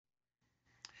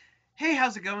Hey,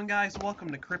 how's it going, guys?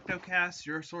 Welcome to Cryptocast,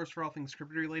 your source for all things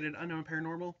crypto-related, unknown, and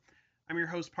paranormal. I'm your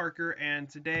host, Parker, and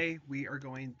today we are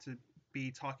going to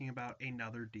be talking about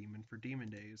another demon for Demon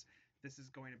Days. This is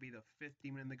going to be the fifth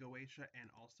demon in the Goetia and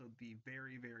also the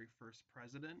very, very first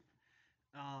president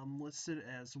listed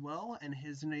as well, and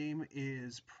his name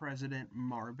is President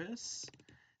Marbas.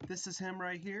 This is him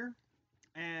right here,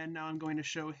 and now I'm going to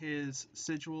show his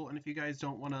sigil, and if you guys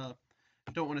don't want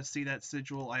to see that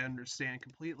sigil, I understand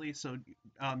completely. So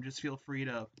just feel free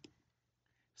to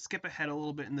skip ahead a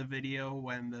little bit in the video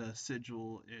when the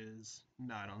sigil is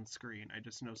not on screen. I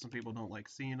just know some people don't like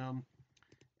seeing them,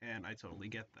 and I totally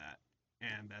get that.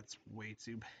 And that's way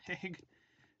too big.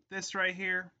 This right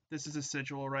here, this is a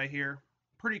sigil right here.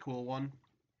 Pretty cool one.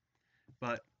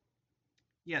 But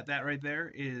yeah, that right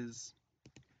there is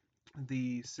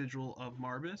the sigil of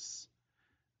Marbas.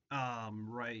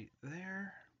 Right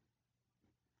there.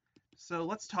 So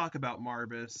let's talk about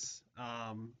Marbas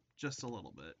just a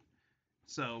little bit.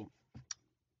 So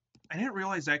I didn't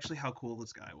realize actually how cool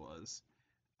this guy was.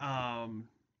 Um,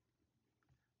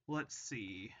 let's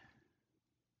see.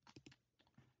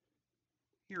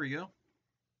 Here we go.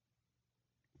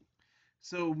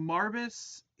 So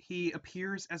Marbas, he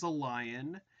appears as a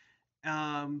lion,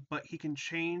 but he can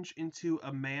change into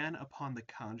a man upon the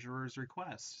conjurer's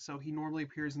request. So he normally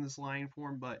appears in this lion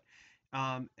form, but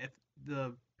if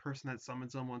the person that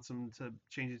summons him wants him to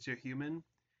change into a human,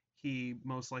 he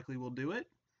most likely will do it.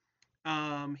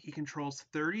 He controls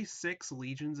 36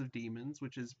 legions of demons,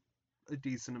 which is a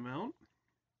decent amount.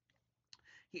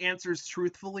 He answers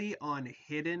truthfully on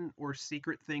hidden or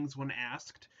secret things when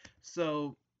asked.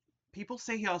 So people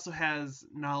say he also has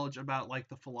knowledge about like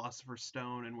the Philosopher's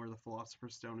Stone and where the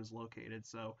Philosopher's Stone is located.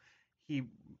 So he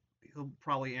he'll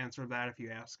probably answer that if you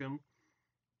ask him.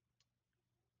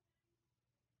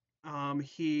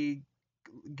 He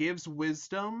gives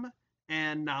wisdom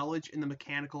and knowledge in the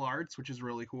mechanical arts, which is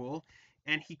really cool.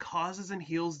 And he causes and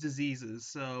heals diseases.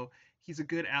 So he's a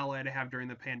good ally to have during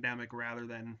the pandemic rather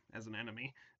than as an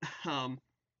enemy. Um,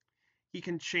 he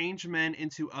can change men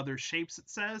into other shapes, it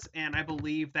says, and I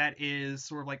believe that is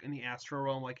sort of like in the astral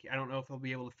realm. Like I don't know if they'll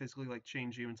be able to physically like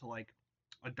change you into like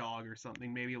a dog or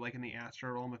something. Maybe like in the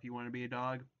astral realm, if you want to be a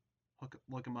dog,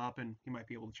 look him up, and he might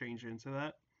be able to change you into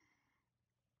that.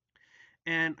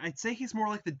 And I'd say he's more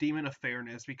like the demon of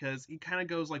fairness because he kind of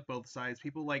goes like both sides.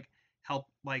 People like help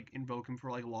like invoke him for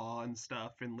like law and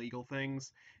stuff and legal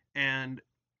things, and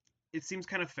it seems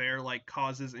kind of fair, like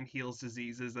causes and heals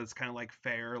diseases. That's kind of like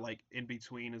fair, like in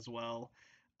between as well.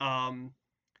 Um,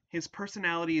 his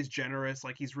personality is generous,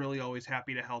 like he's really always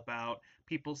happy to help out.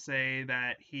 People say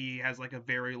that he has like a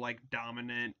very like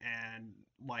dominant and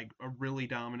like a really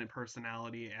dominant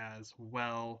personality as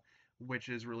well, which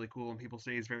is really cool. And people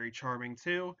say he's very charming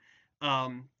too.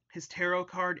 His tarot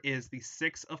card is the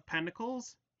Six of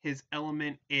Pentacles. His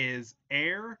element is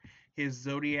air. His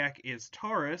zodiac is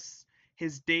Taurus.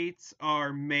 His dates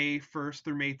are May 1st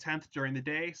through May 10th during the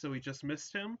day, so we just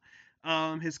missed him.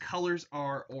 His colors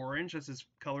are orange. That's his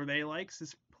color that he likes.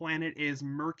 His planet is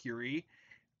Mercury.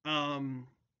 Um,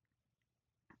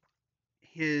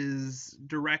 his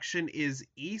direction is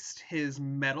east. His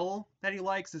metal that he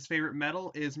likes, his favorite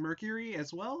metal, is Mercury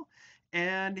as well.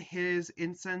 And his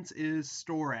incense is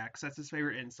Storax. That's his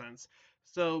favorite incense.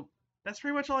 So that's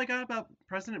pretty much all I got about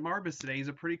President Marbas today. He's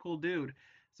a pretty cool dude.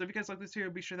 So if you guys like this video,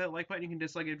 be sure that like button. You can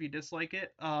dislike it if you dislike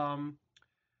it. Got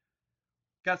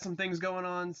some things going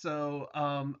on, so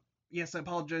yes, I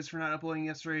apologize for not uploading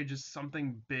yesterday. Just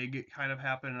something big kind of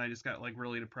happened, and I just got like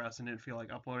really depressed and didn't feel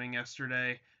like uploading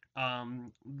yesterday.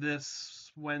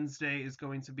 This Wednesday is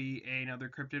going to be another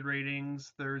cryptid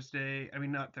ratings. Thursday, I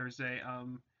mean not Thursday.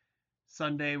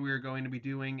 Sunday we are going to be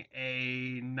doing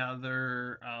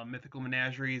another mythical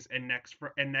menageries, and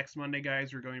next Monday,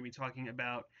 guys, we're going to be talking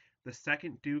about the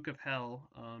second Duke of Hell,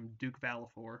 Duke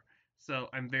Valifor. So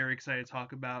I'm very excited to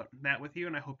talk about that with you,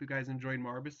 and I hope you guys enjoyed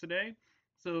Marbas today.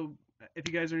 So if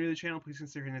you guys are new to the channel, please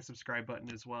consider hitting the subscribe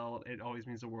button as well. It always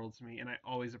means the world to me, and I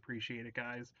always appreciate it,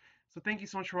 guys. So thank you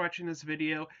so much for watching this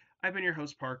video. I've been your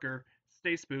host, Parker.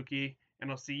 Stay spooky, and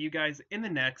I'll see you guys in the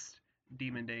next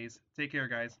Demon Days. Take care,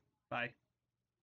 guys. Bye.